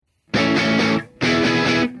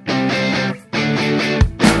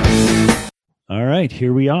right,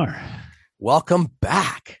 here we are. Welcome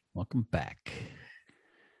back. Welcome back.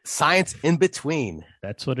 Science in Between.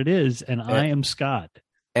 That's what it is. And I am Scott.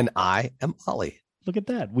 And I am Ollie. Look at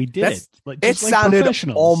that. We did it. It sounded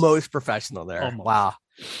almost professional there. Almost. Wow.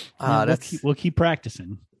 We'll keep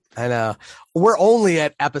practicing. I know. We're only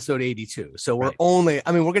at episode 82. So we're right.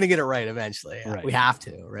 we're going to get it right eventually. Right. We have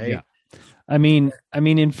to, right? Yeah. I mean,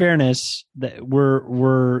 in fairness, that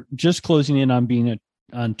we're just closing in on being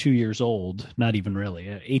on 2 years old. Not even really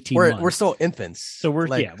 18 months. We're still infants. So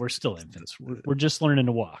we're still infants. We're just learning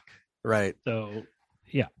to walk. Right. So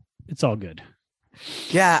yeah, it's all good.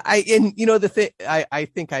 Yeah. I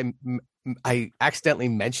think I accidentally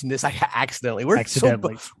mentioned this.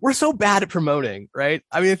 We're so bad at promoting, right?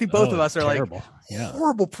 I mean, I think both of us are terrible.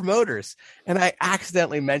 Horrible promoters. And I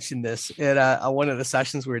accidentally mentioned this at one of the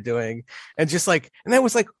sessions we were doing, and I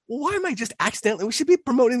was like, well, why am I just accidentally? We should be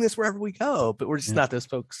promoting this wherever we go, but we're just not those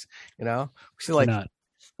folks, We're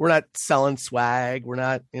not selling swag. We're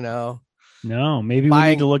not, No, maybe we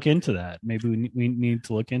need to look into that. Maybe we need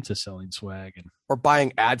to look into selling swag or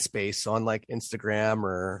buying ad space on like Instagram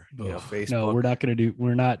or Facebook. No, we're not going to do.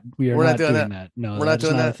 We are not doing that. No, we're not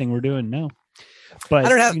doing that. A thing we're doing. No, but I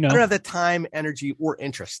don't have the time, energy, or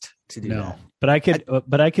interest to do that. But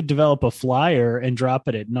I could develop a flyer and drop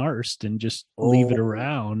it at NARST and just leave it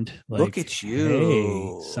around. Look at you!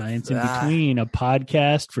 Hey, Science in Between, a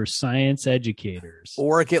podcast for science educators.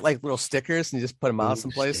 Or get like little stickers and just put them out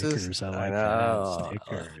some places. Stickers, I like that.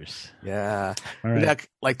 Stickers. Yeah. All right.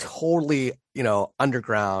 Like totally,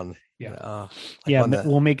 underground. Yeah.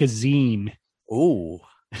 We'll make a zine. Ooh,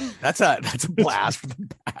 that's a blast for the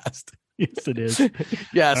past. Yes, it is.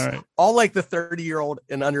 Yes. All like the 30-year-old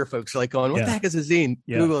and under folks are like going, what the heck is a zine?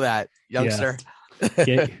 Yeah. Google that, youngster.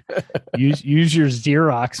 Yeah. Use your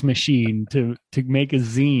Xerox machine to make a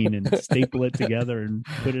zine and staple it together and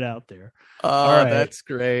put it out there. Oh, that's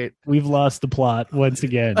great. We've lost the plot once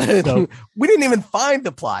again. So, we didn't even find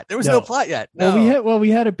the plot. There was no plot yet. No. Well,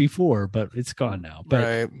 we had it before, but it's gone now.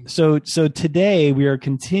 But so today we are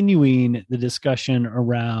continuing the discussion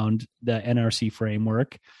around the NRC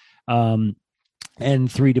framework. And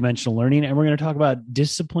three-dimensional learning, and we're going to talk about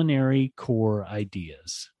disciplinary core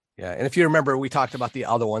ideas. Yeah, and if you remember, we talked about the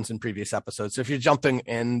other ones in previous episodes. So if you're jumping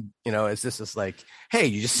in, this is like, hey,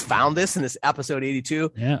 you just found this in this episode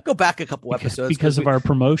 82? Yeah. Go back a couple episodes. Because of our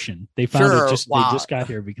promotion. They found it they just got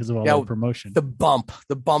here because of all our promotion. The bump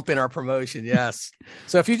in our promotion, yes.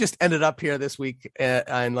 So if you just ended up here this week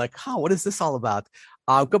and like, what is this all about?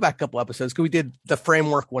 Go back a couple episodes, because we did the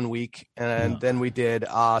framework 1 week, and then we did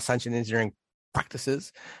science and engineering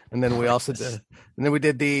practices, and then we also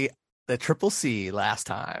did the triple C last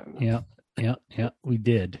time. Yeah, we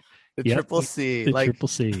did. Triple C. Triple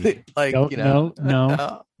C. Like, no,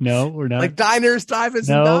 we're not. Like diners, drive-ins,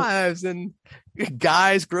 and dives, and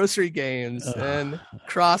guys, grocery games, and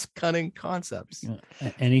cross-cutting concepts.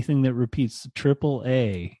 Anything that repeats. Triple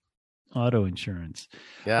A, auto insurance.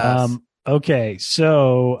 Yes. Okay,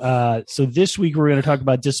 so this week we're going to talk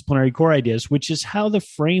about disciplinary core ideas, which is how the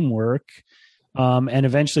framework and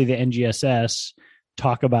eventually the NGSS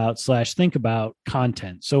talk about / think about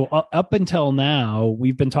content. So up until now,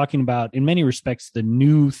 we've been talking about, in many respects, the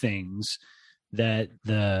new things that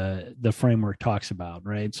the framework talks about,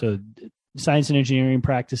 right? So science and engineering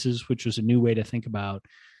practices, which was a new way to think about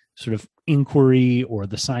sort of inquiry or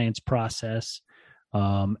the science process.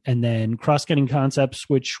 And then cross-cutting concepts,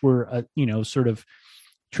 which were, sort of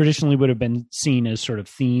traditionally would have been seen as sort of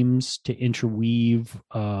themes to interweave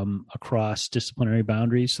across disciplinary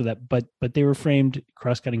boundaries. So that, but they were framed,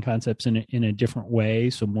 cross-cutting concepts, in a different way.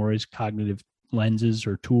 So more as cognitive lenses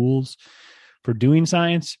or tools for doing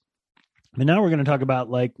science. But now we're going to talk about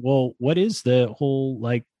what is the whole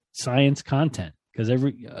science content? Because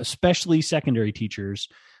especially secondary teachers,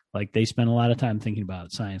 they spend a lot of time thinking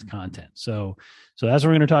about science content. So that's what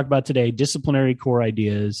we're going to talk about today: disciplinary core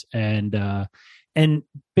ideas, and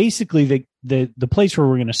basically the place where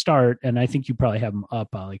we're going to start, and I think you probably have them up,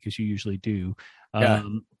 Ollie, because you usually do.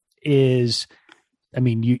 Is,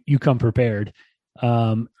 you come prepared.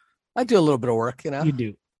 I do a little bit of work, You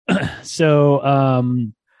do. So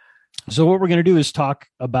what we're going to do is talk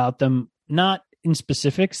about them, not in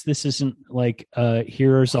specifics. This isn't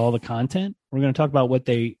here's all the content. We're going to talk about what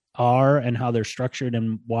they are and how they're structured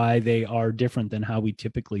and why they are different than how we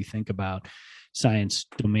typically think about science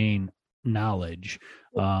domain knowledge.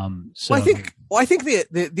 I think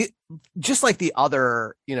the just like the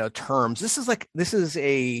other terms, this is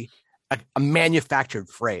a manufactured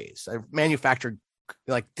phrase, a manufactured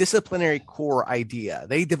disciplinary core idea.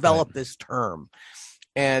 They developed this term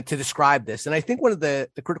and to describe this, and I think one of the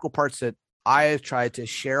critical parts that I have tried to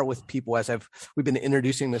share with people as we've been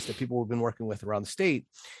introducing this to people we've been working with around the state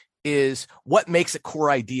is what makes a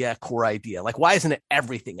core idea a core idea. Like, why isn't it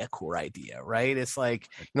everything a core idea, right? It's like,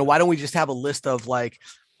 why don't we just have a list of like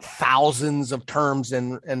thousands of terms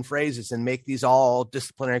and phrases and make these all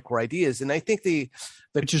disciplinary core ideas? And I think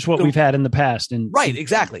which is what we've had in the past. Right,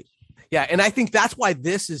 exactly. Yeah. And I think that's why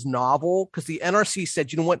this is novel, because the NRC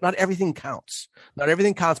said, you know what, not everything counts. Not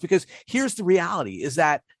everything counts, because here's the reality is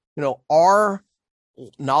that, our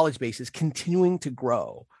knowledge base is continuing to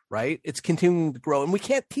grow. Right? It's continuing to grow, and we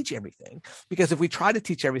can't teach everything, because if we try to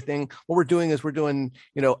teach everything, what we're doing is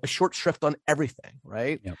a short shrift on everything.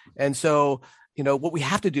 Right. Yep. And so, what we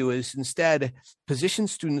have to do is instead position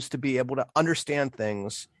students to be able to understand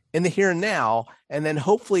things in the here and now. And then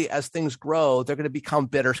hopefully as things grow, they're going to become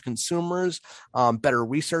better consumers, better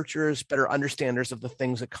researchers, better understanders of the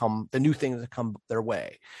new things that come their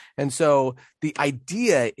way. And so the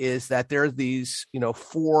idea is that there are these,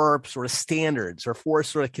 4 sort of standards or 4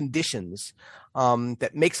 sort of conditions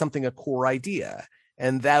that make something a core idea.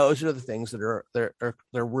 And those are the things that are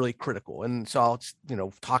they're really critical. And so I'll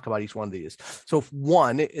talk about each one of these. So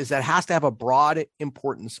one is that it has to have a broad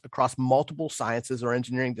importance across multiple sciences or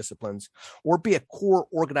engineering disciplines, or be a core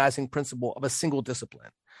organizing principle of a single discipline.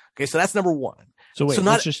 Okay, so that's number one. So wait,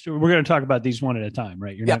 we're going to talk about these one at a time,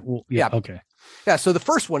 right? Okay. Yeah. So the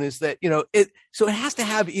first one is that it has to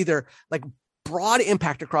have either like broad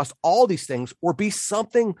impact across all these things, or be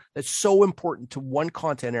something that's so important to one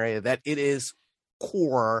content area that it is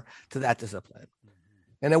core to that discipline.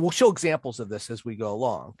 And then we'll show examples of this as we go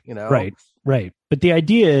along, Right. But the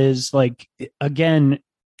idea is like, again,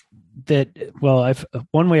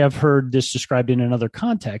 one way I've heard this described in another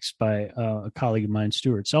context by a colleague of mine,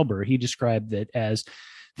 Stuart Selber. He described that as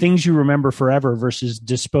things you remember forever versus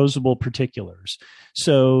disposable particulars.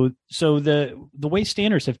 So the way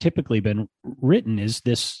standards have typically been written is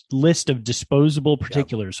this list of disposable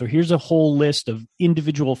particulars. Yep. So here's a whole list of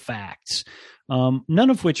individual facts, none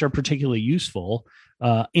of which are particularly useful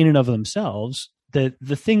in and of themselves. The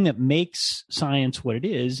thing that makes science what it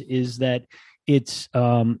is that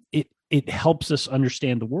it helps us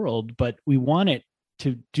understand the world, but we want it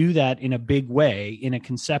to do that in a big way, in a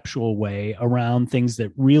conceptual way, around things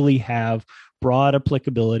that really have broad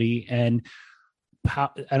applicability and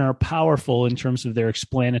are powerful in terms of their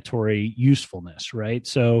explanatory usefulness, right?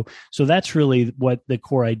 So that's really what the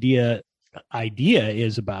core idea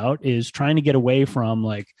is about, is trying to get away from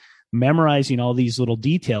like memorizing all these little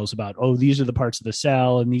details about, these are the parts of the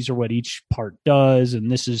cell and these are what each part does, and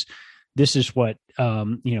this is what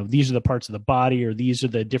these are the parts of the body, or these are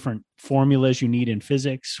the different formulas you need in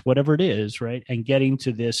physics, whatever it is, right? And getting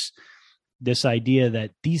to this idea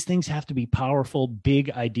that these things have to be powerful,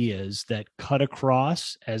 big ideas that cut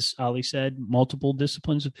across, as Ali said, multiple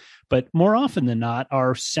disciplines, but more often than not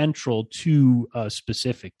are central to a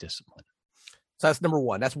specific discipline. So that's number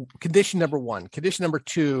one. That's condition number one. Condition number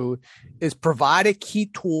two is provide a key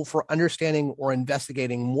tool for understanding or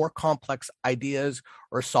investigating more complex ideas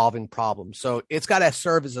or solving problems. So it's got to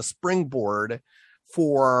serve as a springboard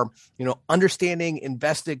for, understanding,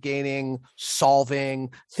 investigating,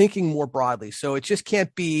 solving, thinking more broadly. So it just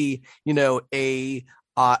can't be, a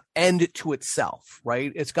end to itself,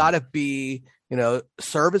 right? It's got to be,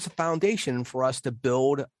 serve as a foundation for us to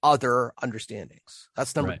build other understandings.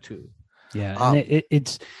 That's number two. Yeah, and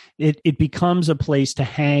it becomes a place to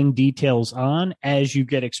hang details on as you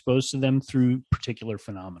get exposed to them through particular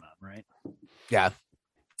phenomenon, right? Yeah.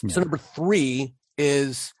 So number three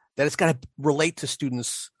is that it's got to relate to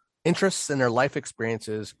students' interests and their life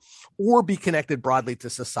experiences, or be connected broadly to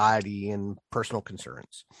society and personal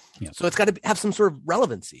concerns. Yeah. So it's got to have some sort of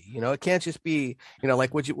relevancy. It can't just be,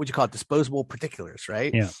 like what you call it, disposable particulars,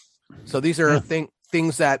 right? Yeah. So these are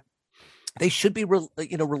things that they should be,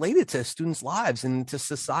 related to students' lives and to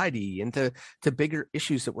society and to bigger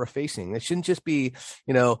issues that we're facing. It shouldn't just be,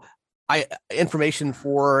 information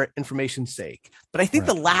for information's sake. But I think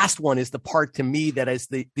the last one is the part to me that is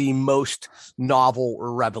the most novel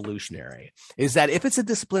or revolutionary, is that if it's a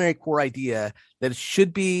disciplinary core idea, that it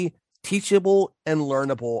should be teachable and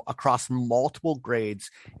learnable across multiple grades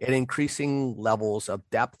at increasing levels of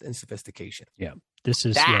depth and sophistication. Yeah. This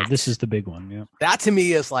is the big one. Yeah. That to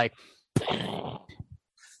me is like,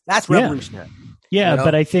 that's revolutionary. Yeah,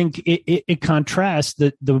 but I think it contrasts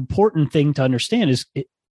the important thing to understand is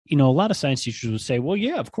a lot of science teachers would say, well,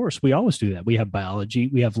 yeah, of course, we always do that. We have biology,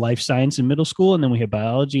 we have life science in middle school, and then we have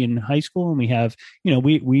biology in high school, and we have,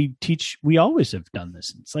 we always have done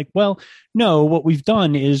this. It's like, well, no, what we've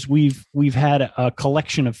done is we've had a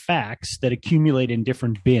collection of facts that accumulate in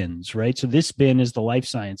different bins, right? So this bin is the life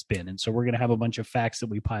science bin. And so we're going to have a bunch of facts that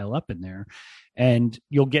we pile up in there, and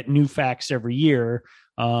you'll get new facts every year,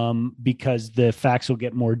 because the facts will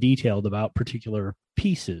get more detailed about particular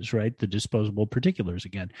pieces, right? The disposable particulars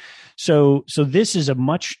again. So this is a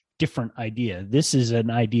much different idea. This is an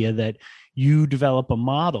idea that you develop a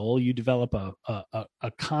model, you develop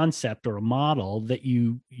a concept or a model that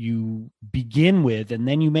you begin with, and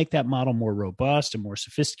then you make that model more robust and more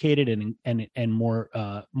sophisticated and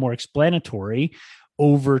more explanatory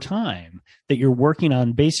over time, that you're working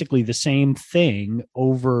on basically the same thing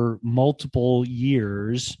over multiple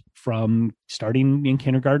years, from starting in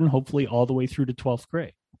kindergarten, hopefully all the way through to 12th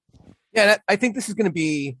grade. Yeah, I think this is going to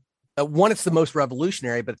be, one, it's the most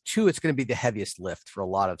revolutionary, but two, it's going to be the heaviest lift for a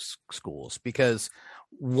lot of schools, because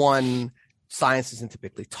one, science isn't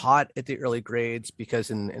typically taught at the early grades,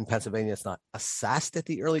 because in Pennsylvania, it's not assessed at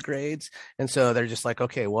the early grades. And so they're just like,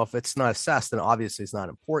 okay, well, if it's not assessed, then obviously it's not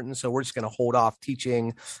important. So we're just going to hold off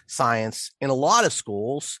teaching science in a lot of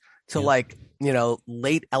schools to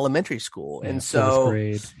late elementary school. And so,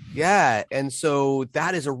 yeah. And so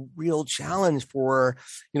that is a real challenge for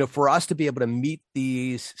us to be able to meet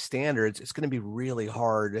these standards. It's going to be really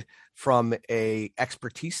hard from a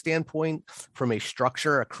expertise standpoint, from a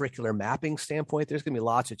structure, a curricular mapping standpoint. There's going to be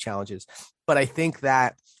lots of challenges, but I think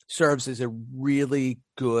that serves as a really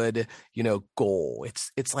good, goal.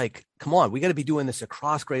 It's like, come on, we got to be doing this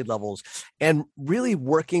across grade levels and really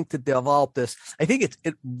working to develop this. I think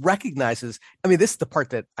it recognizes, this is the part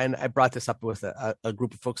that I brought this up with a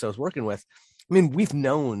group of folks I was working with. We've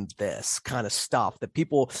known this kind of stuff,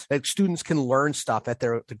 that students can learn stuff at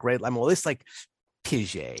the grade level. Well, it's like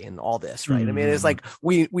Piaget and all this, right? It's like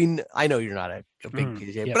I know you're not a big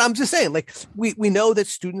Piaget, but I'm just saying, like, we know that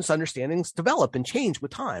students' understandings develop and change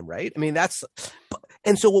with time, right?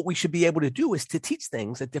 And so what we should be able to do is to teach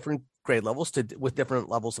things at different grade levels with different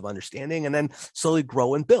levels of understanding, and then slowly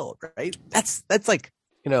grow and build, right? That's like,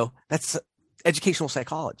 that's educational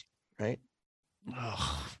psychology, right?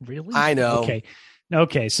 Oh, really? I know.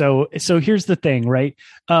 Okay. So here's the thing, right?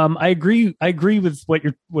 I agree with what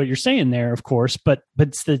you're saying there, of course, but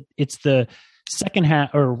it's the second half,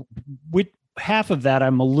 or with half of that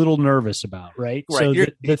I'm a little nervous about, right? Right. So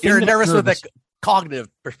you're nervous with the cognitive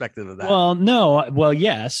perspective of that. Well,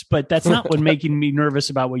 yes, but that's not what making me nervous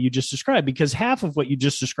about what you just described, because half of what you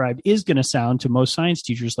just described is going to sound to most science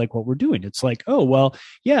teachers like what we're doing. It's like, oh, well,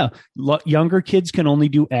 yeah, younger kids can only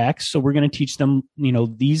do X, so we're going to teach them,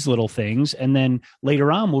 these little things, and then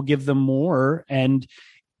later on we'll give them more, and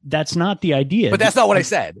that's not the idea. But that's not what I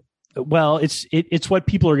said. Well, it's what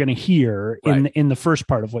people are going to hear in the first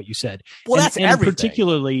part of what you said. Well, that's everything.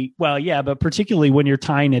 Particularly, but particularly when you're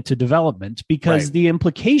tying it to development, because the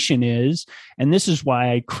implication is, and this is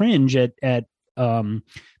why I cringe at Piaget,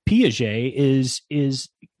 is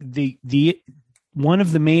the one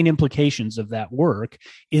of the main implications of that work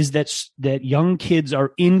is that young kids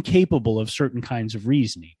are incapable of certain kinds of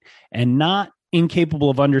reasoning, and not incapable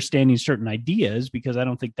of understanding certain ideas, because I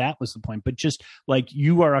don't think that was the point, but just like,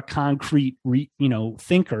 you are a concrete,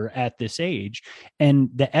 thinker at this age. And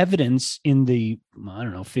the evidence in the,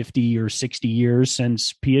 50 or 60 years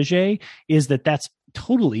since Piaget is that that's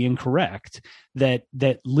totally incorrect, that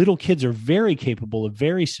little kids are very capable of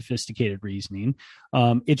very sophisticated reasoning.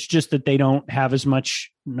 It's just that they don't have as much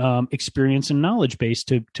experience and knowledge base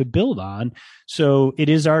to build on. So it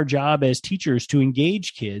is our job as teachers to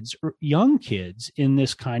engage kids, or young kids, in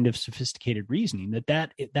this kind of sophisticated reasoning.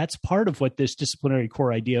 That's part of what this disciplinary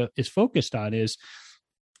core idea is focused on. Is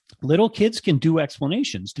little kids can do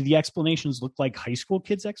explanations. Do the explanations look like high school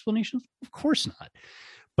kids' explanations? Of course not.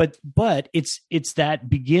 But it's that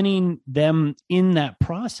beginning them in that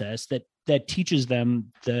process that teaches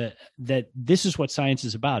them that this is what science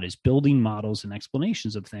is about, is building models and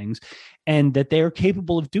explanations of things, and that they are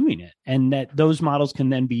capable of doing it, and that those models can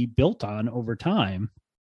then be built on over time.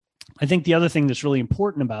 I think the other thing that's really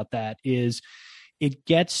important about that is it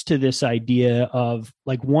gets to this idea of,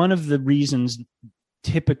 like, one of the reasons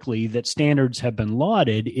typically that standards have been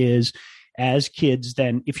lauded is, as kids,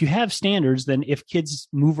 then if you have standards, then if kids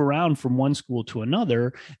move around from one school to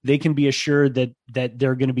another, they can be assured that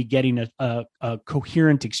they're going to be getting a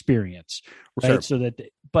coherent experience, right? Sure.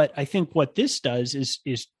 But I think what this does is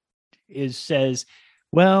says,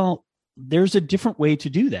 well, there's a different way to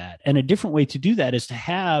do that. And a different way to do that is to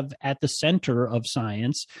have at the center of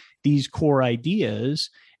science these core ideas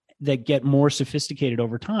that get more sophisticated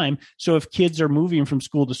over time. So if kids are moving from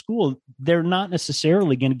school to school, they're not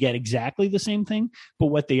necessarily going to get exactly the same thing, but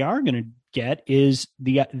what they are going to get is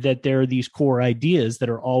that there are these core ideas that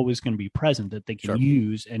are always going to be present that they can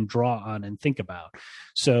use and draw on and think about.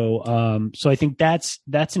 So I think that's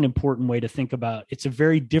an important way to think about. It's a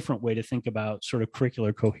very different way to think about sort of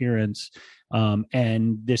curricular coherence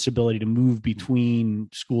and this ability to move between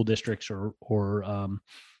school districts or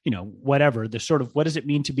whatever. The sort of, what does it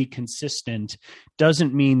mean to be consistent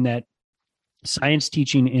doesn't mean that science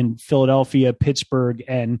teaching in Philadelphia, Pittsburgh,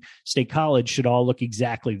 and State College should all look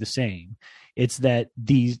exactly the same. It's that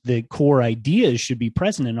the core ideas should be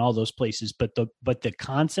present in all those places, but the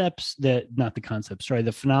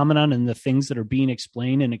phenomenon and the things that are being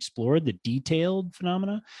explained and explored, the detailed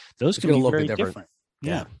phenomena, those can be very different.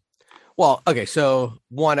 Yeah. Well, okay. So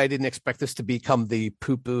one, I didn't expect this to become the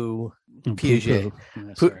poo-poo Piaget,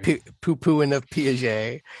 poo-pooing of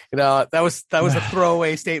Piaget. That was a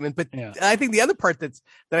throwaway statement. But I think the other part that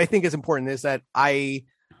I think is important is that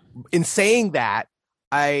in saying that,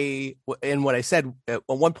 and what I said at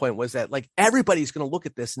one point was that like everybody's going to look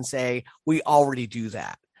at this and say, we already do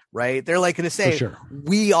that. Right. They're like going to say,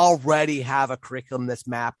 we already have a curriculum that's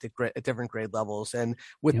mapped at different grade levels and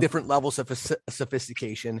with different levels of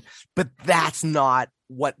sophistication. But that's not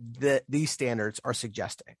what these standards are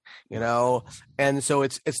suggesting, And so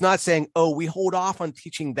it's not saying, oh, we hold off on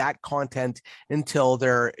teaching that content until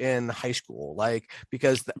they're in high school,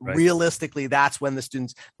 because realistically, that's when the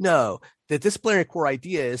students know. The disciplinary core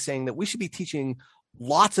idea is saying that we should be teaching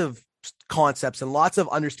lots of concepts and lots of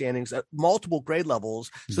understandings at multiple grade levels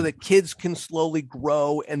so that kids can slowly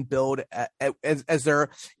grow and build as they're,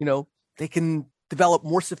 they can develop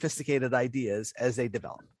more sophisticated ideas as they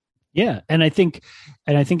develop. Yeah. And I think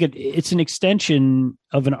it's an extension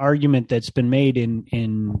of an argument that's been made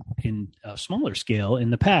in a smaller scale in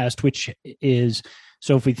the past, which is,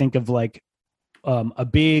 so if we think of like a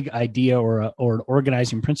big idea or an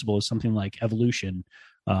organizing principle is something like evolution,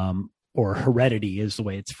 or heredity is the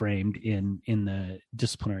way it's framed in the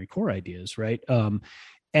disciplinary core ideas, right?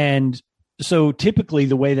 And so typically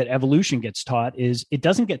the way that evolution gets taught is it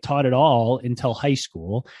doesn't get taught at all until high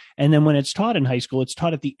school. And then when it's taught in high school, it's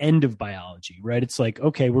taught at the end of biology, right? It's like,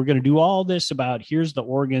 okay, we're going to do all this about here's the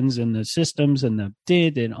organs and the systems and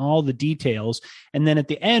and all the details. And then at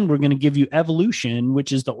the end, we're going to give you evolution,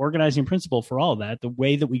 which is the organizing principle for all that. The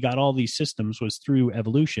way that we got all these systems was through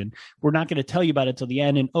evolution. We're not going to tell you about it till the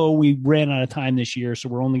end. And, we ran out of time this year, so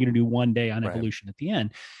we're only going to do one day on evolution at the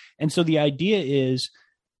end. And so the idea is,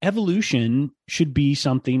 evolution should be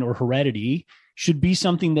something, or heredity should be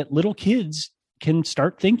something that little kids can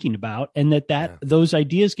start thinking about, and those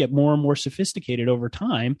ideas get more and more sophisticated over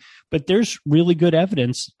time. But there's really good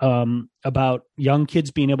evidence about young kids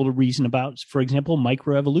being able to reason about, for example,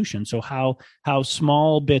 microevolution. So how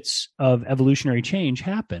small bits of evolutionary change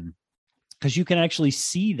happen, because you can actually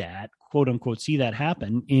see that, quote unquote, see that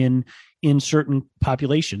happen in certain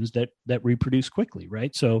populations that reproduce quickly,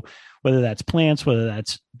 right? So whether that's plants, whether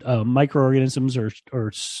that's microorganisms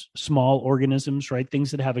or small organisms, right?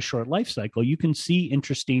 Things that have a short life cycle, you can see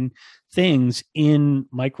interesting things in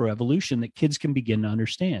microevolution that kids can begin to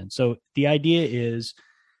understand. So the idea is,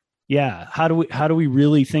 how do we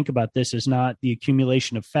really think about this as not the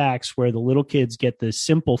accumulation of facts where the little kids get the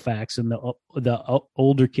simple facts and the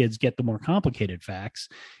older kids get the more complicated facts?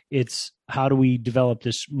 It's how do we develop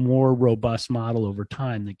this more robust model over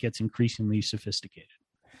time that gets increasingly sophisticated?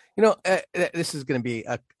 This is going to be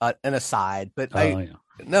an aside, but but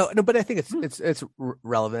I think it's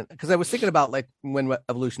relevant because I was thinking about like when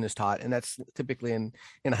evolution is taught, and that's typically in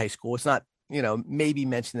high school. It's not, maybe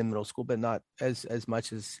mentioned in middle school, but not as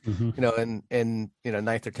much as, in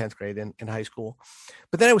 9th or 10th grade in high school.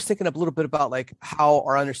 But then I was thinking a little bit about like how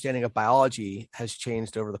our understanding of biology has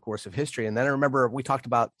changed over the course of history. And then I remember we talked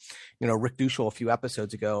about, Rick Duschel a few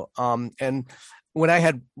episodes ago. And when I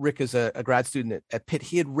had Rick as a grad student at Pitt,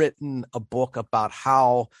 he had written a book about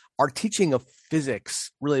how our teaching of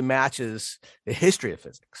physics really matches the history of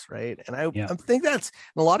physics, right? And I think that's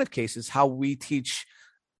in a lot of cases how we teach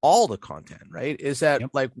all the content, right? Is that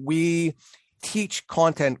like we teach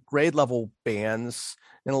content grade level bands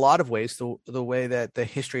in a lot of ways, the way that the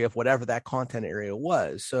history of whatever that content area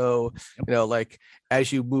was. So, like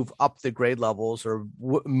as you move up the grade levels or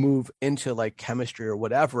move into like chemistry or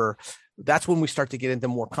whatever, that's when we start to get into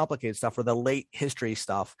more complicated stuff or the late history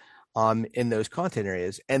stuff in those content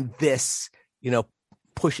areas. And this,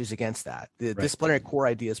 pushes against that. The disciplinary core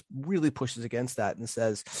ideas really pushes against that and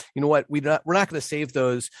says, you know what, we're not going to save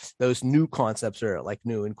those new concepts, or like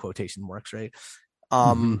new in quotation marks, right?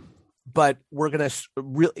 But we're going to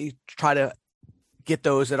really try to get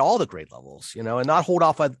those at all the grade levels, and not hold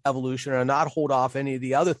off evolution or not hold off any of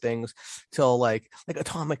the other things till like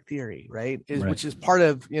atomic theory, right? Which is part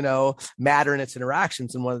of, matter and its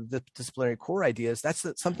interactions. And one of the disciplinary core ideas, that's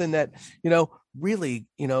something that, really,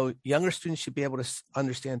 younger students should be able to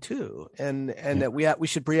understand too. And that we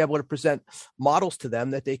should be able to present models to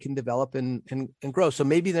them that they can develop and grow. So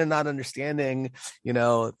maybe they're not understanding,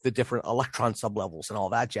 the different electron sublevels and all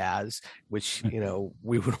that jazz, which,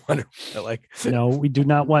 we would wonder like, no, we do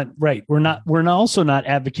not want, right. We're also not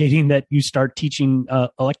advocating that you start teaching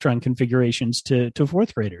electron configurations to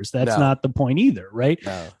fourth graders. That's not the point either, right?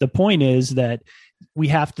 No. The point is that we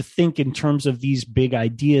have to think in terms of these big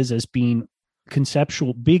ideas as being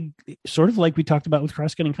conceptual, big, sort of like we talked about with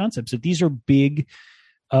cross-cutting concepts, that these are big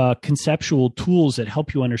conceptual tools that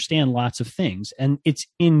help you understand lots of things. And it's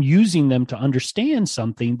in using them to understand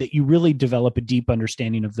something that you really develop a deep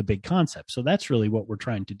understanding of the big concept. So that's really what we're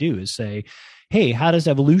trying to do, is say, hey, how does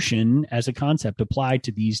evolution as a concept apply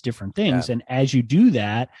to these different things? Yeah. And as you do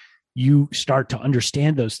that, you start to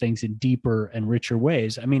understand those things in deeper and richer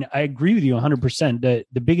ways. I mean, I agree with you 100%.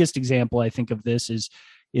 The biggest example I think of this is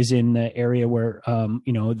in the area where,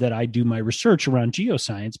 that I do my research around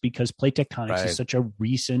geoscience, because plate tectonics is such a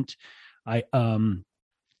recent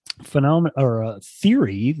phenomenon or a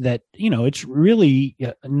theory that, it's really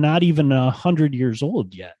not even 100 years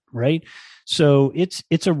old yet. Right. So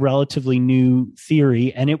it's a relatively new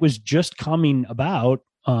theory, and it was just coming about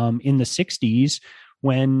in the 60s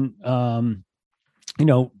when, and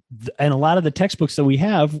a lot of the textbooks that we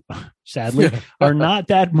have, sadly, are not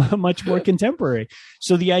that much more contemporary.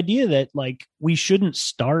 So the idea that like we shouldn't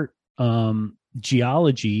start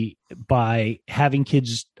geology by having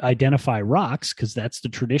kids identify rocks, because that's the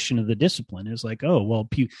tradition of the discipline, is like, oh, well,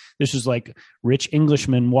 this is like rich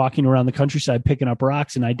Englishmen walking around the countryside picking up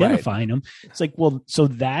rocks and identifying them. It's like, well, so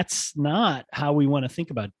that's not how we want to think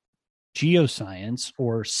about geoscience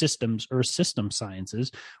or systems or system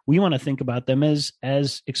sciences. We want to think about them as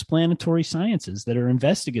explanatory sciences that are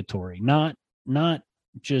investigatory, not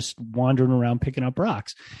just wandering around picking up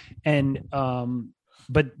rocks. And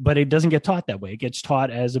but it doesn't get taught that way. It gets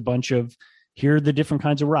taught as a bunch of, here are the different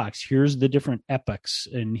kinds of rocks, here's the different epochs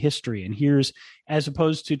in history, and here's, as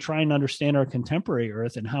opposed to trying to understand our contemporary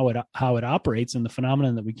Earth and how it operates and the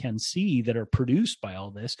phenomenon that we can see that are produced by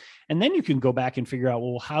all this. And then you can go back and figure out,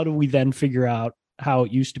 well, how do we then figure out how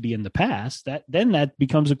it used to be in the past? That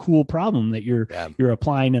becomes a cool problem that you're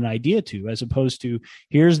applying an idea to, as opposed to,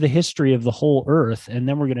 here's the history of the whole Earth, and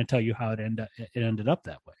then we're going to tell you how it ended up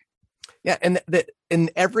that way. Yeah, and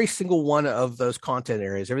in every single one of those content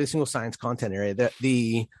areas, every single science content area,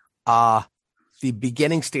 the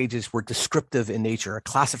beginning stages were descriptive in nature, or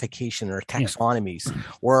classification, or taxonomies,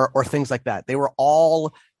 or things like that. They were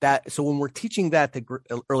all that. So when we're teaching that to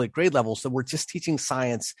early grade levels, so we're just teaching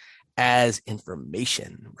science as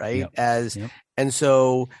information, right? And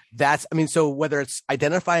so that's, so whether it's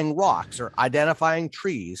identifying rocks or identifying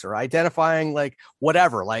trees or identifying like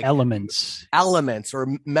whatever, like elements,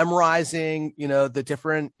 or memorizing, the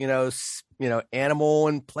different, animal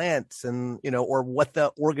and plants, and, or what the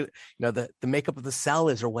organ, the makeup of the cell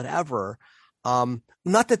is, or whatever.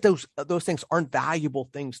 Not that those things aren't valuable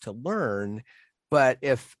things to learn, but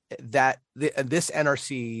if this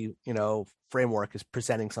NRC, framework is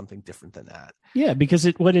presenting something different than that. Yeah, because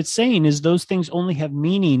what it's saying is those things only have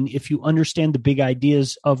meaning if you understand the big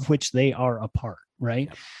ideas of which they are a part, right?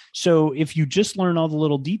 Yep. So if you just learn all the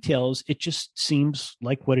little details, it just seems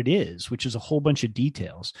like what it is, which is a whole bunch of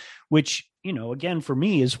details, which, again, for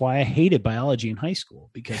me is why I hated biology in high school,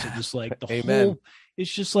 because it was like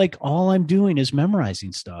it's just like all I'm doing is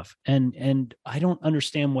memorizing stuff. And I don't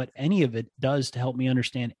understand what any of it does to help me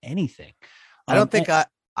understand anything. I don't think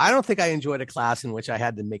I enjoyed a class in which I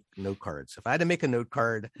had to make note cards. If I had to make a note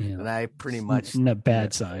card, then I pretty much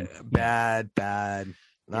bad sign. Bad.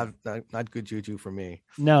 Not good juju for me.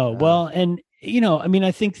 No, well, and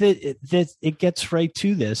I think that it gets right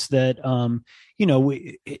to this, that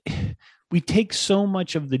we take so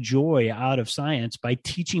much of the joy out of science by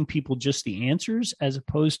teaching people just the answers, as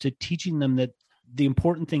opposed to teaching them that the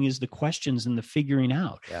important thing is the questions and the figuring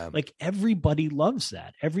out. Yeah. Like everybody loves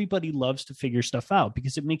that. Everybody loves to figure stuff out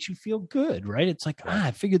because it makes you feel good, right? It's like,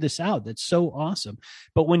 I figured this out. That's so awesome.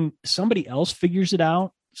 But when somebody else figures it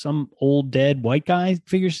out, some old dead white guy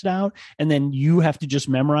figures it out, and then you have to just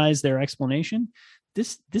memorize their explanation,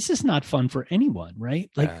 this is not fun for anyone,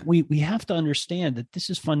 right? Like we have to understand that this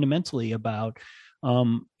is fundamentally about,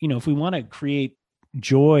 if we want to create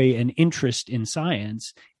joy and interest in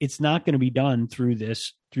science, it's not going to be done through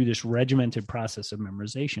this regimented process of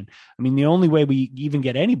memorization. I mean, the only way we even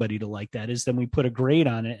get anybody to like that is then we put a grade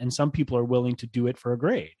on it, and some people are willing to do it for a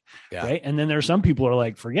grade. Yeah. Right. And then there are some people who are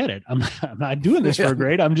like, forget it. I'm not doing this for a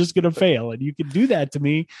grade. I'm just going to fail. And you can do that to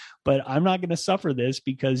me, but I'm not going to suffer this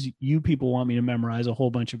because you people want me to memorize a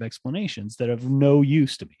whole bunch of explanations that have no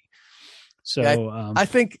use to me. So yeah, I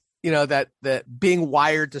think, that being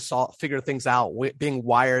wired to figure things out, being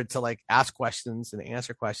wired to like ask questions and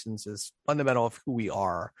answer questions is fundamental of who we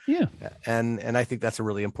are. Yeah. And I think that's a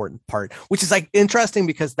really important part, which is like interesting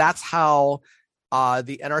because that's how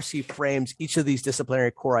the NRC frames each of these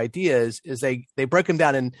disciplinary core ideas. Is they break them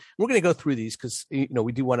down, and we're going to go through these because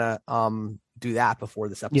we do want to do that before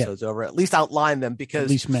this episode's over. At least outline them, because at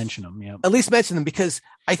least mention them. Yeah, at least mention them, because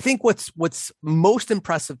I think what's most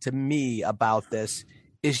impressive to me about this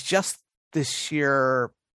is just the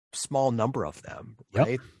sheer small number of them,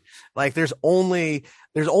 right? Yep. Like there's only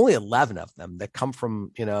 11 of them that come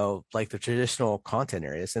from, like the traditional content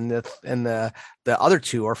areas, and the other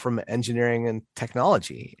two are from engineering and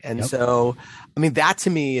technology. And yep. So, I mean, that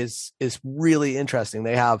to me is really interesting.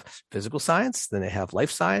 They have physical science, then they have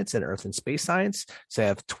life science and earth and space science. So they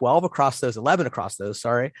have 11 across those,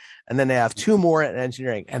 sorry. And then they have 2 more in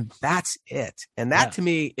engineering, and that's it. And that to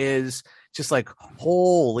me is just like,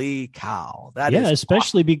 holy cow. That is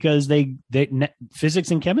especially awesome. Because they physics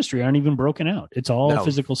and chemistry aren't even broken out. It's all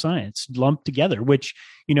physical science lumped together, which,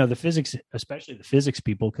 the physics, especially the physics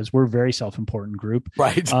people, because we're a very self-important group,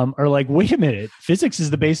 right? Are like, wait a minute, physics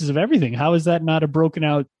is the basis of everything. How is that not a broken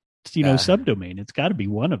out, subdomain? It's got to be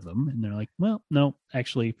one of them. And they're like, well, no,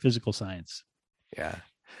 actually physical science.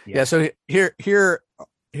 Yeah. So here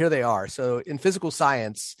they are. So in physical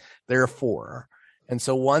science, there are 4. And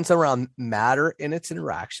so one's around matter in its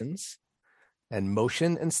interactions, and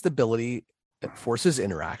motion and stability forces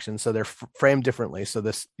interaction. So they're framed differently. So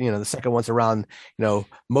this, the second one's around,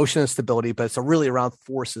 motion and stability, but it's really around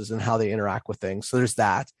forces and how they interact with things. So there's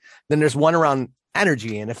that. Then there's one around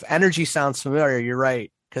energy. And if energy sounds familiar, you're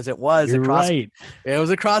right, because it was it was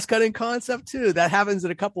a cross-cutting concept too. That happens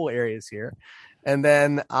in a couple areas here. And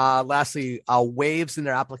then lastly, waves and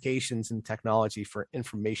their applications in technology for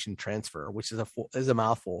information transfer, which is a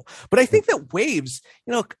mouthful. But I think that waves,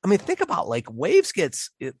 think about like waves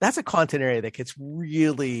that's a content area that gets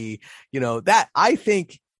really, that I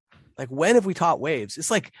think, like, when have we taught waves? It's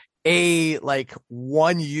like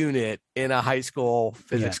one unit in a high school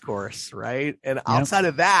physics course, right? And outside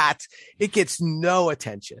of that, it gets no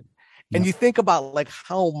attention. And you think about like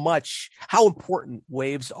how important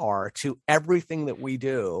waves are to everything that we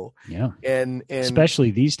do. Yeah. And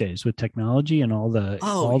especially these days with technology and all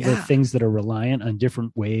the things that are reliant on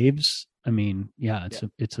different waves. I mean,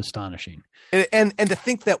 it's astonishing. And to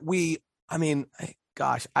think that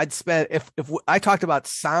I'd spend, if I talked about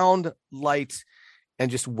sound, light,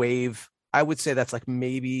 and just wave, I would say that's like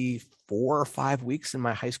maybe 4 or 5 weeks in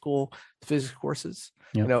my high school physics courses.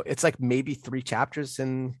 Yep. It's like maybe 3 chapters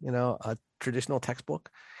in, a traditional textbook.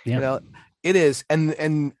 Yep. It is.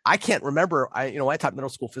 And I can't remember, I taught middle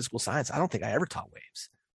school physical science. I don't think I ever taught waves.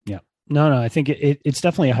 Yeah. No, I think it's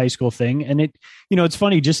definitely a high school thing. And it's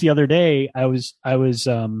funny, just the other day,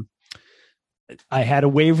 I had a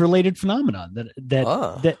wave related phenomenon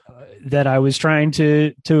that I was trying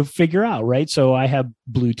to figure out. Right. So I have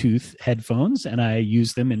Bluetooth headphones and I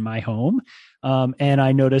use them in my home. And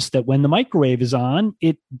I noticed that when the microwave is on,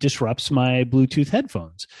 it disrupts my Bluetooth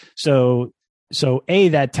headphones. So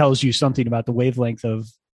that tells you something about the wavelength of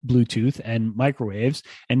Bluetooth and microwaves.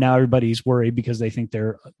 And now everybody's worried because they think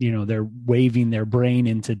they're waving their brain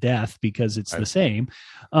into death because it's the same.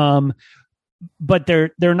 But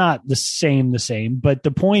they're not the same. But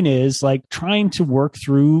the point is, like, trying to work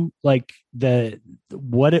through like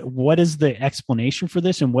what is the explanation for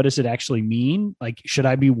this and what does it actually mean? Like, should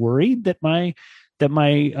I be worried that my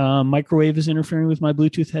microwave is interfering with my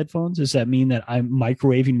Bluetooth headphones? Does that mean that I'm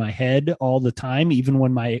microwaving my head all the time, even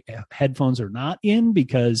when my headphones are not in?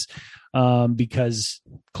 Because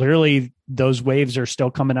clearly those waves are still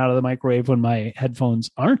coming out of the microwave when my headphones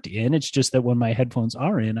aren't in. It's just that when my headphones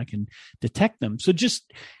are in, I can detect them. So just,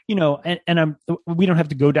 we don't have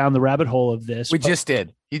to go down the rabbit hole of this. We just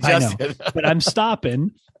did. You just did. But I'm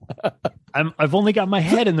stopping. I've only got my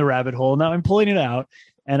head in the rabbit hole. Now I'm pulling it out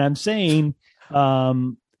and I'm saying,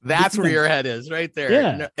 that's where your head is, right there.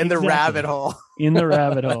 Yeah, in the rabbit hole. In the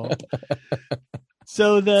rabbit hole.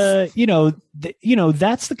 So that's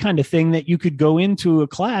the kind of thing that you could go into a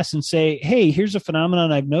class and say, hey, here's a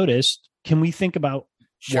phenomenon I've noticed. Can we think about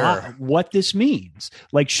Sure. what this means.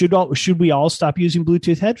 Like, should we all stop using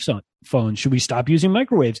Bluetooth headphones? Should we stop using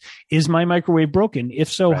microwaves? Is my microwave broken?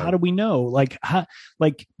 If so, how do we know? Like,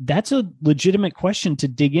 that's a legitimate question to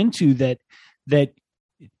dig into that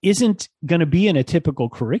isn't going to be in a typical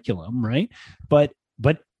curriculum, right? But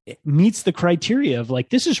it meets the criteria of like,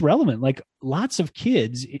 this is relevant. Like, lots of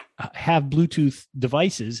kids have Bluetooth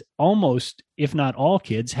devices. Almost, if not all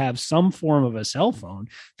kids, have some form of a cell phone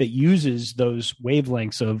that uses those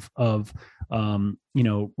wavelengths of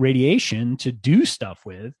radiation to do stuff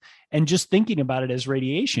with. And just thinking about it as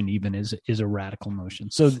radiation even is a radical notion.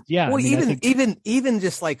 So yeah. Well, even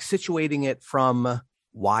just like situating it from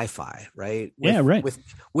Wi-Fi, right?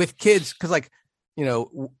 With kids, because like,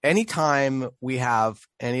 anytime we have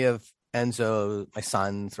any of Enzo, my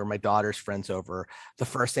son's or my daughter's friends over, the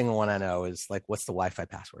first thing I want to know is like, what's the Wi-Fi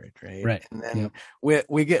password, right? Right. And then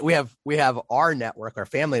we have our network, our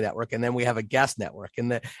family network, and then we have a guest network,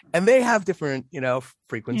 and they have different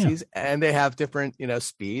frequencies, and they have different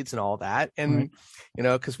speeds and all that, and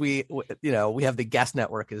because we have the guest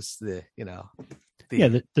network is the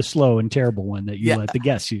the slow and terrible one that you let the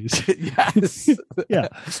guests use. Yes. Yeah.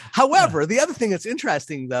 However, the other thing that's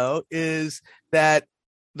interesting though is that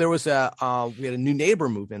there was we had a new neighbor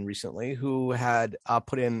move in recently who had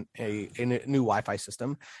put in a new Wi-Fi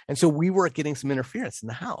system, and so we were getting some interference in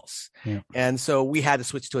the house, and so we had to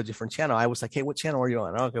switch to a different channel. I was like, "Hey, what channel are you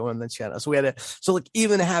on?" Okay, we're on the channel. So we had like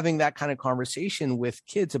even having that kind of conversation with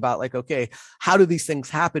kids about like, okay, how do these things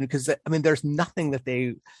happen? Because I mean, there's nothing that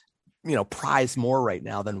they prize more right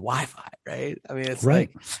now than Wi-Fi, right? I mean, it's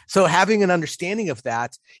like, so having an understanding of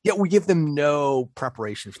that, yet we give them no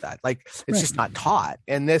preparation for that. Like, it's just not taught.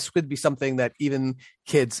 And this could be something that even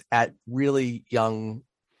kids at really young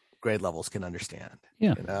grade levels can understand.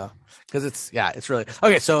 Yeah. Because it's really,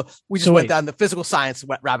 okay. So we just went down the physical science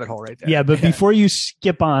rabbit hole right there. Yeah. But before you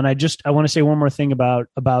skip on, I want to say one more thing about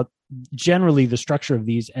generally the structure of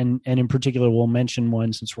these, and in particular we'll mention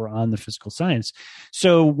one since we're on the physical science.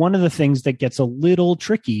 So one of the things that gets a little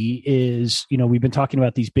tricky is, we've been talking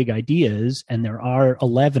about these big ideas and there are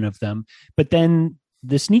 11 of them, but then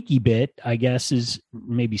the sneaky bit, I guess, is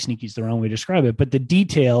maybe sneaky is the wrong way to describe it, but the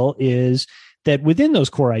detail is that within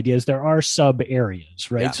those core ideas, there are sub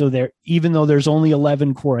areas, right? Yeah. So even though there's only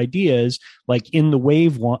 11 core ideas, like in the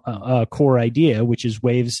wave core idea, which is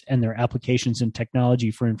waves and their applications in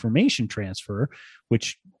technology for information transfer,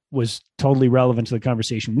 which was totally relevant to the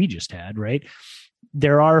conversation we just had, right?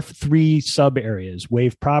 There are 3 sub areas: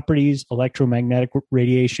 wave properties, electromagnetic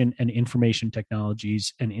radiation, and information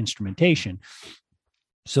technologies and instrumentation.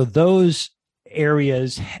 So those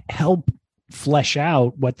areas help flesh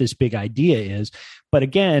out what this big idea is, but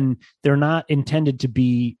again, they're not intended to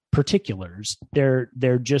be particulars. They're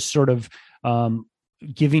just sort of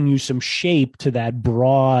giving you some shape to that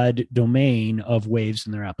broad domain of waves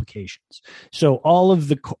and their applications. So all of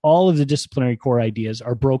the disciplinary core ideas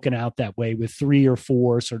are broken out that way with 3 or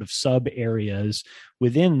 4 sort of sub areas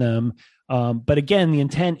within them. But again, the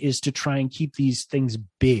intent is to try and keep these things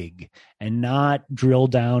big and not drill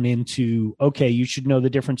down into, okay, you should know the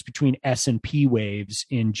difference between S and P waves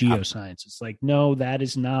in geoscience. It's like, no, that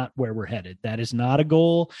is not where we're headed. That is not a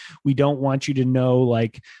goal. We don't want you to know,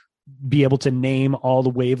 like, be able to name all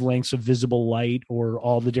the wavelengths of visible light or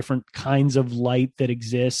all the different kinds of light that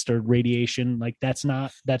exist or radiation. Like, that's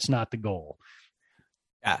not the goal.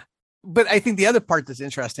 Yeah. But I think the other part that's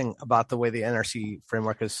interesting about the way the NRC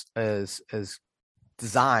framework is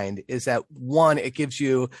designed is that, one, it gives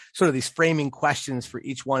you sort of these framing questions for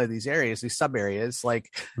each one of these areas, these sub areas, like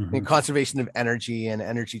conservation of energy and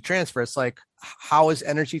energy transfer. It's like, how is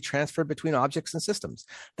energy transferred between objects and systems?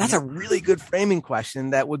 That's a really good framing question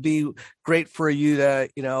that would be great for you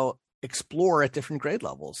to, explore at different grade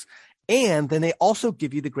levels. And then they also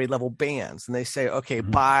give you the grade level bands, and they say, okay,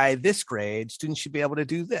 by this grade, students should be able to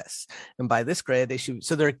do this. And by this grade, they should.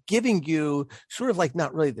 So they're giving you sort of like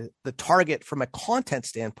not really the target from a content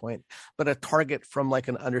standpoint, but a target from like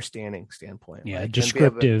an understanding standpoint. Yeah, like,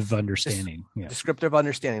 descriptive understanding. Descriptive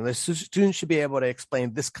understanding. The students should be able to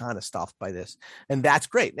explain this kind of stuff by this. And that's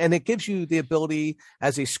great. And it gives you the ability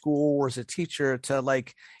as a school or as a teacher to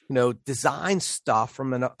like, design stuff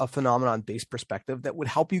from a phenomenon-based perspective that would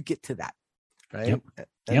help you get to that, right?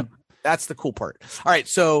 Yep. That's the cool part. All right,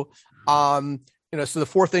 so so the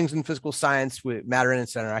 4 things in physical science with matter and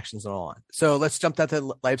its interactions and all on. So let's jump down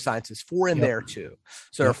to life sciences. 4 in there too.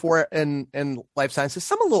 So there are 4 in life sciences.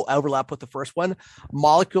 Some a little overlap with the first one: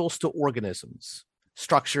 molecules to organisms,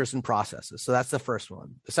 structures and processes. So that's the first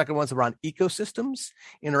one. The second one's around ecosystems,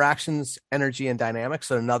 interactions, energy, and dynamics.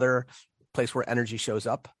 So another place where energy shows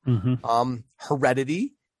up.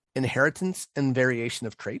 Heredity, inheritance and variation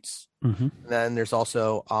of traits. Mm-hmm. And then there's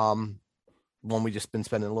also one we just been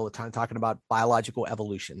spending a little time talking about, biological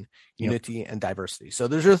evolution, unity, and diversity. So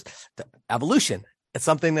there's just the evolution. It's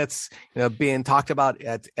something that's being talked about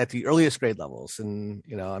at the earliest grade levels, and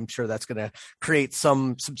I'm sure that's going to create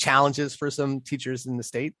some challenges for some teachers in the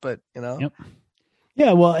state. But Yep.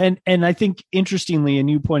 Yeah, well, and I think interestingly, and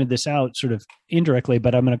you pointed this out sort of indirectly,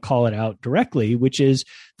 but I'm going to call it out directly, which is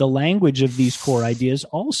the language of these core ideas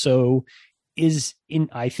also is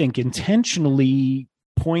I think intentionally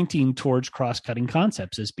pointing towards cross-cutting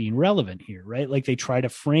concepts as being relevant here, right? Like they try to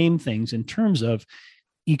frame things in terms of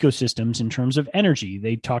ecosystems, in terms of energy.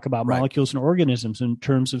 They talk about molecules and organisms in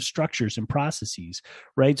terms of structures and processes,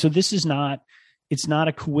 right? So this is it's not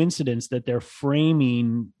a coincidence that they're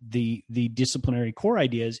framing the disciplinary core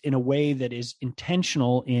ideas in a way that is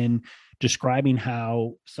intentional in describing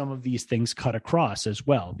how some of these things cut across as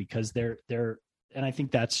well, because they're and I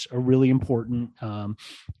think that's a really important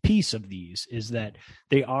piece of these, is that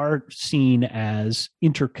they are seen as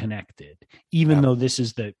interconnected, even though this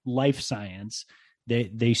is the life science.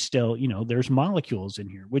 They still, there's molecules in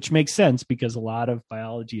here, which makes sense because a lot of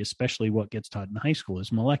biology, especially what gets taught in high school,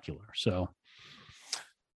 is molecular. So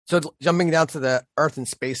jumping down to the earth and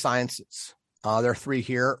space sciences, there are three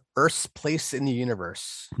here: Earth's place in the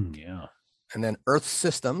universe, and then Earth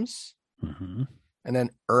systems, and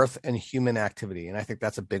then Earth and human activity. And I think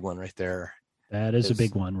that's a big one right there. That is a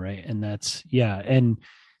big one, right? And that's and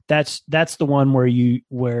that's the one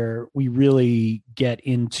where we really get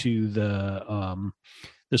into the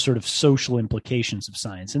sort of social implications of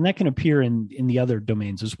science, and that can appear in the other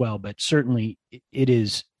domains as well. But certainly, it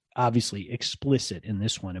is obviously explicit in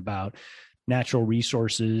this one about natural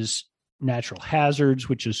resources, natural hazards,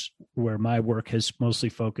 which is where my work has mostly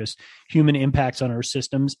focused, human impacts on Earth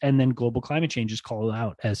systems, and then global climate change is called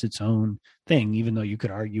out as its own thing, even though you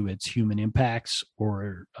could argue it's human impacts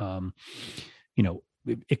or,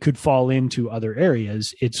 it could fall into other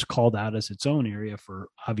areas. It's called out as its own area for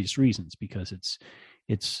obvious reasons, because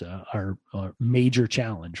it's our major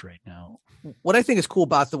challenge right now. What I think is cool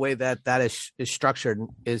about the way that is structured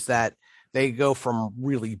is that they go from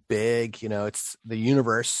really big, it's the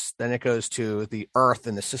universe, then it goes to the Earth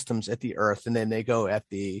and the systems at the Earth, and then they go at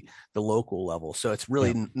the local level. So it's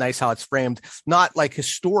really nice how it's framed, not like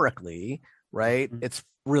historically, right? Mm-hmm. It's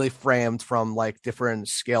really framed from like different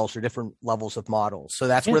scales or different levels of models. So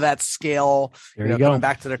that's where that scale, coming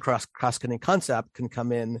back to the cross-cutting concept, can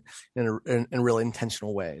come in really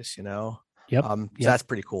intentional ways, So that's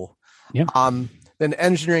pretty cool. Yeah. Then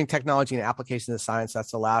engineering, technology, and application of science.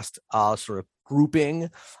 That's the last sort of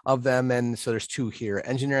grouping of them. And so there's two here: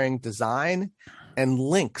 engineering, design, and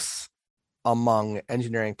links among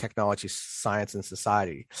engineering, technology, science, and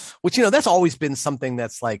society, which, that's always been something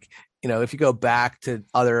that's like, if you go back to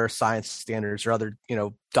other science standards or other,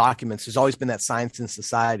 documents, there's always been that science and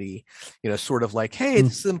society, sort of like, hey,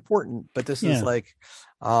 this is important, but this is like,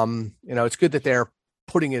 it's good that they're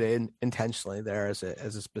putting it in intentionally there as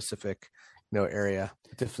a specific, area.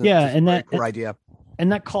 And that core idea.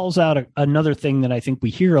 And that calls out another thing that I think we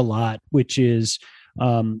hear a lot, which is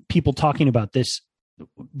people talking about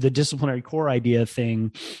the disciplinary core idea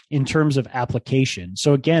thing in terms of application.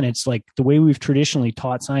 So again, it's like the way we've traditionally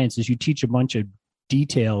taught science is you teach a bunch of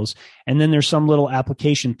details, and then there's some little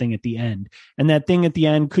application thing at the end. And that thing at the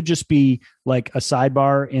end could just be like a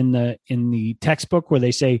sidebar in the textbook where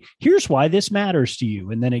they say, here's why this matters to you.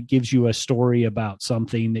 And then it gives you a story about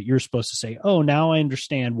something that you're supposed to say, oh, now I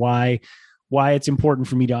understand why it's important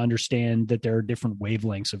for me to understand that there are different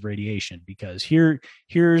wavelengths of radiation, because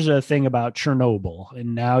here's a thing about Chernobyl,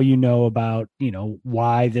 and now you know about,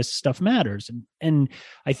 why this stuff matters. And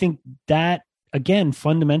I think that, again,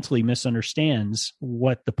 fundamentally misunderstands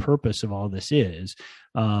what the purpose of all this is.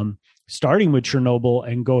 Starting with Chernobyl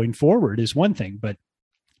and going forward is one thing, but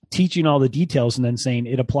teaching all the details and then saying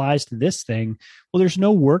it applies to this thing, well, there's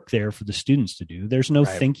no work there for the students to do. There's no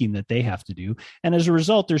thinking that they have to do. And as a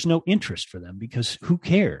result, there's no interest for them, because who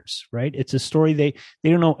cares, right? It's a story. They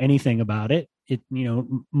don't know anything about it.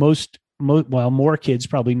 More kids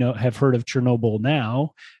probably have heard of Chernobyl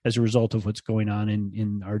now as a result of what's going on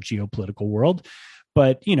in our geopolitical world.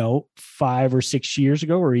 But, 5 or 6 years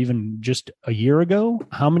ago, or even just a year ago,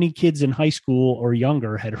 how many kids in high school or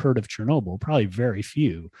younger had heard of Chernobyl? Probably very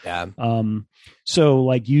few. Yeah. So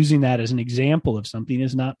like using that as an example of something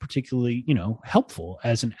is not particularly, helpful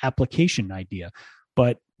as an application idea.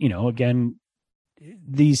 But, again,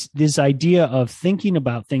 this idea of thinking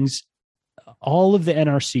about things, all of the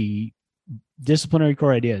NRC disciplinary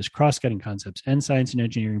core ideas, cross-cutting concepts, and science and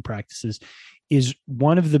engineering practices is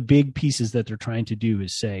one of the big pieces that they're trying to do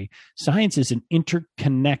is say science is an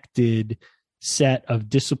interconnected set of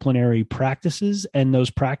disciplinary practices, and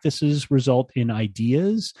those practices result in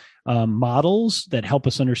ideas, models that help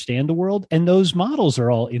us understand the world, and those models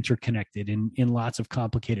are all interconnected in lots of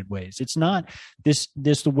complicated ways. It's not this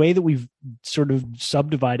the way that we've sort of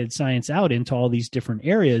subdivided science out into all these different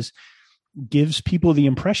areas gives people the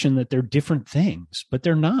impression that they're different things, but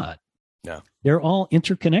they're not. Yeah. They're all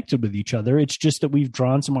interconnected with each other. It's just that we've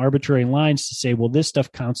drawn some arbitrary lines to say, well, this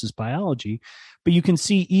stuff counts as biology. But you can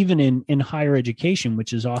see even in higher education,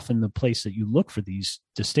 which is often the place that you look for these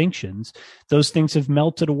distinctions, those things have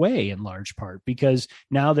melted away in large part because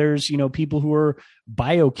now there's, people who are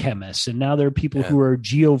biochemists, and now there are people who are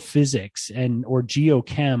geophysics or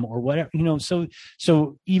geochem or whatever,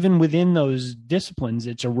 so even within those disciplines,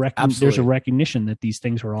 there's a recognition that these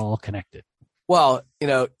things are all connected. Well,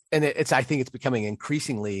 and I think it's becoming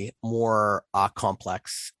increasingly more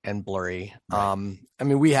complex and blurry. Right.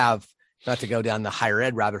 We have, not to go down the higher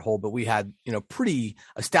ed rabbit hole, but we had, pretty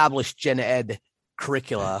established gen ed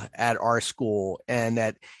curricula at our school, and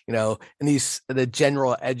that, the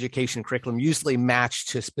general education curriculum usually matched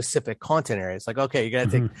to specific content areas. Like, okay, you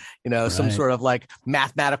got to take, some sort of like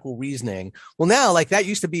mathematical reasoning. Well, now like that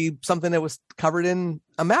used to be something that was covered in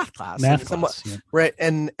a math class. Right.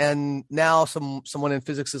 And now someone in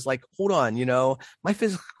physics is like, hold on, my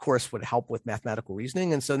physics course would help with mathematical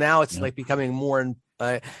reasoning. And so now it's like becoming more,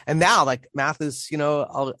 and now like math is,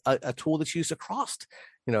 a tool that's used across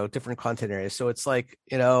different content areas. So it's like,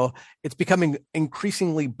 it's becoming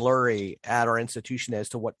increasingly blurry at our institution as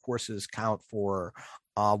to what courses count for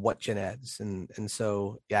what gen eds. And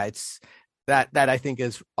so, it's that I think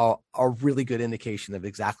is a really good indication of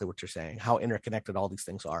exactly what you're saying, how interconnected all these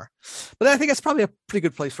things are. But I think it's probably a pretty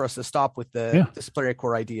good place for us to stop with the disciplinary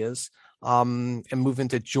core ideas and move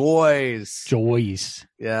into joys.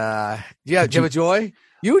 Yeah. Do you have a joy?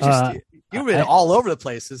 You've been all over the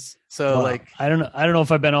places. So I don't know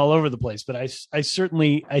if I've been all over the place, but I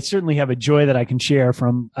certainly have a joy that I can share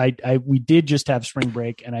from. We did just have spring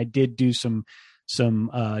break, and I did do some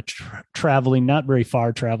traveling, not very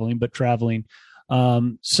far traveling, but traveling.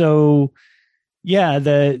 So yeah,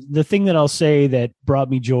 the thing that I'll say that brought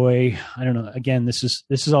me joy, I don't know. Again, this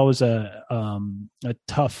is always a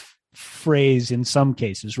tough phrase in some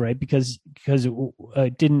cases, right? Because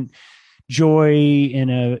it didn't. Joy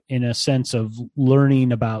in a sense of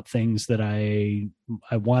learning about things that I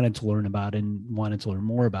wanted to learn about and wanted to learn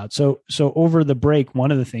more about. So over the break,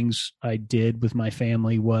 one of the things I did with my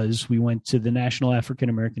family was we went to the National African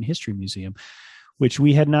American History Museum, which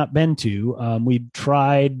we had not been to. We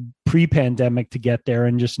tried pre-pandemic to get there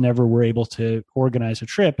and just never were able to organize a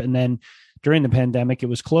trip. And then during the pandemic, it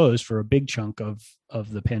was closed for a big chunk of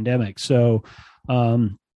the pandemic. So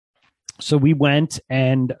we went,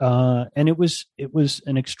 and it was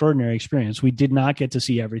an extraordinary experience. We did not get to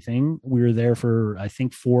see everything. We were there for, I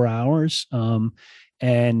think, 4 hours.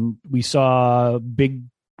 And we saw big,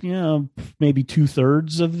 maybe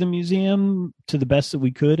 2/3 of the museum to the best that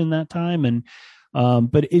we could in that time. And,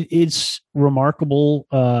 but it's remarkable.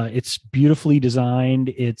 It's beautifully designed.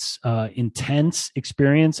 It's intense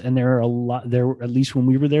experience. And there at least when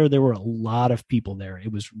we were there were a lot of people there.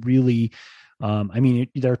 It was really,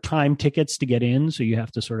 there are time tickets to get in, so you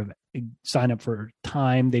have to sort of sign up for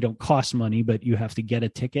time. They don't cost money, but you have to get a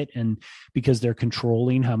ticket, and because they're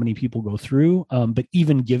controlling how many people go through. But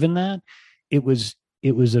even given that, it was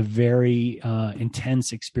a very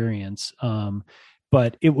intense experience.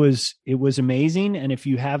 But it was amazing, and if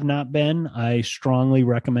you have not been, I strongly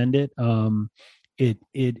recommend it.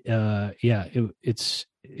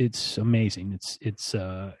 It's amazing.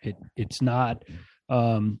 It's not.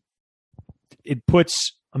 It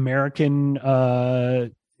puts American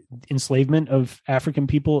enslavement of African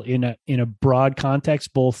people in a broad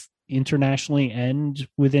context, both internationally and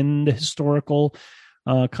within the historical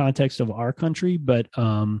context of our country. But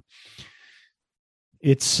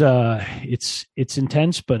it's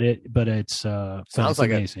intense, but it's sounds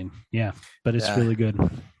like amazing. Yeah, but it's really good.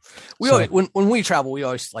 When we travel, we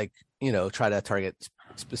always try to target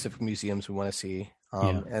specific museums we want to see.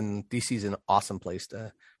 And DC is an awesome place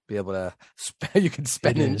to be able to spend. You can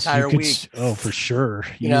spend an entire week. Oh, for sure.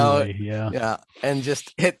 And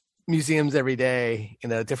just hit museums every day.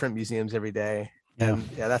 Different museums every day. And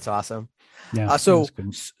that's awesome. Yeah. So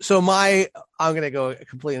I'm gonna go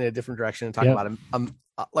completely in a different direction and talk about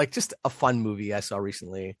just a fun movie I saw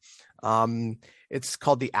recently. It's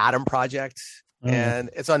called The Adam Project, and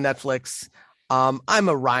it's on Netflix. I'm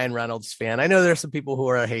a Ryan Reynolds fan. I know there's some people who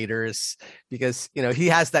are haters because, you know, he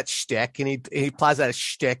has that shtick and he applies that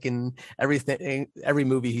shtick in everything, every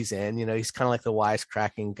movie he's in. You know, he's kind of like the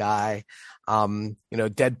wisecracking guy. You know,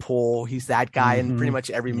 Deadpool, he's that guy in pretty much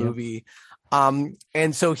every movie.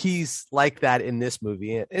 And so he's like that in this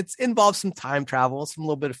movie. It involves some time travel, some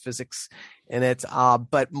little bit of physics in it.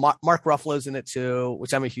 But Mark Ruffalo's in it too,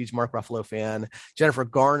 which I'm a huge Mark Ruffalo fan. Jennifer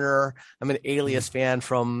Garner, I'm an Alias fan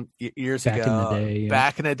from years ago.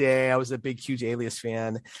 Back in the day, I was a big, huge Alias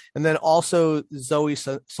fan. And then also Zoe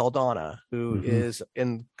Saldana, who is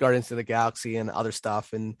in Guardians of the Galaxy and other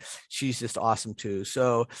stuff, and she's just awesome too.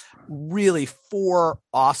 So really 4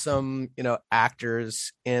 awesome, you know,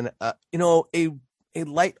 actors in you know, a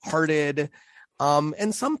lighthearted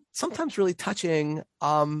and sometimes really touching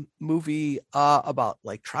movie about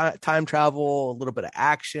like time travel, a little bit of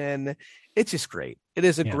action. It's just great. It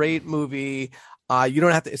is a great movie. You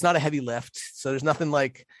don't have to, it's not a heavy lift, so there's nothing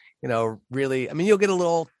like, you know, really, I mean, you'll get a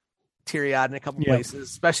little teary-eyed in a couple places,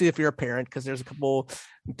 especially if you're a parent, because there's a couple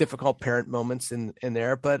difficult parent moments in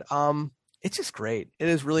there, but it's just great. It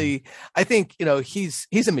is really, I think, you know, he's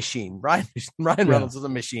a machine. Ryan Reynolds is a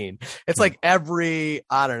machine. It's like every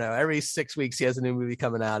 6 weeks he has a new movie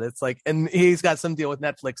coming out. It's like, and he's got some deal with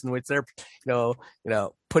Netflix in which they're, you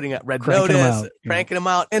know, putting out Red Notice, cranking them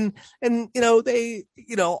out. And, you know, they,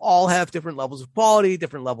 you know, all have different levels of quality,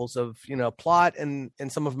 different levels of, you know, plot, and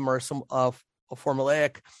some of them are some of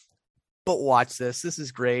formulaic. But watch this. This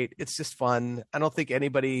is great. It's just fun. I don't think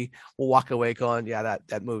anybody will walk away going, yeah,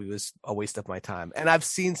 that movie was a waste of my time. And I've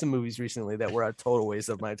seen some movies recently that were a total waste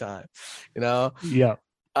of my time, you know? Yeah.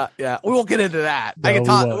 Yeah. We won't get into that. No, I can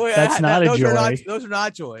talk. That's not a joy. Those are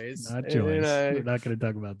not joys. Not joys. You know, we're not going to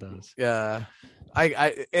talk about those. Yeah.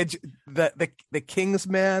 The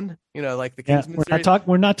Kingsman, you know, like the Kingsman.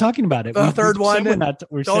 We're not talking about it. The third one.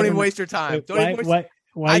 Don't even waste your time.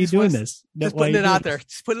 Why are you doing this? Just putting it out there.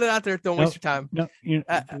 Just putting it out there. Don't waste your time. No,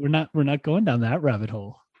 we're not going down that rabbit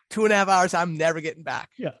hole. 2.5 hours. I'm never getting back.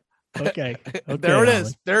 Yeah. Okay. There it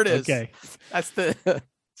is. There it is. Okay. That's the.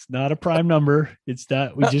 It's not a prime number. It's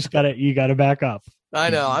not. We just got to. You got to back up. I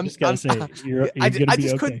know. I'm just gonna say you're gonna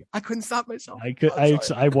be okay. I couldn't stop myself.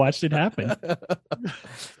 I watched it happen.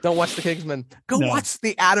 Don't watch the Kingsman. Go watch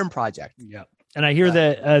the Adam Project. Yeah. And I hear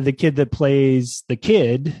that the kid that plays the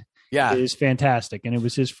kid. Yeah, is fantastic, and it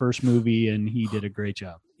was his first movie, and he did a great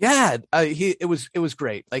job. Yeah, it was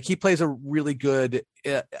great. Like he plays a really good.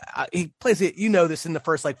 He plays it. You know this in the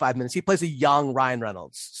first like 5 minutes. He plays a young Ryan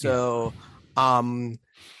Reynolds. So,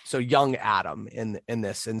 so young Adam in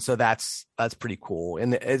this, and so that's pretty cool.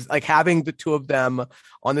 And it's like having the two of them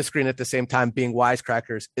on the screen at the same time being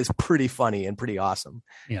wisecrackers is pretty funny and pretty awesome.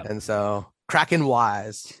 Yeah, and so cracking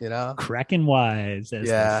wise, you know, cracking wise, as they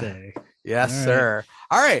say. Yes, sir.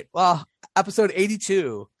 All right. Well, episode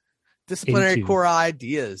 82, Disciplinary Core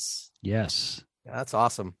Ideas. Yes. Yeah, that's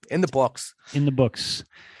awesome. In the books. In the books.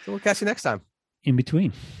 So we'll catch you next time. In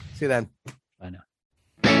between. See you then. Bye now.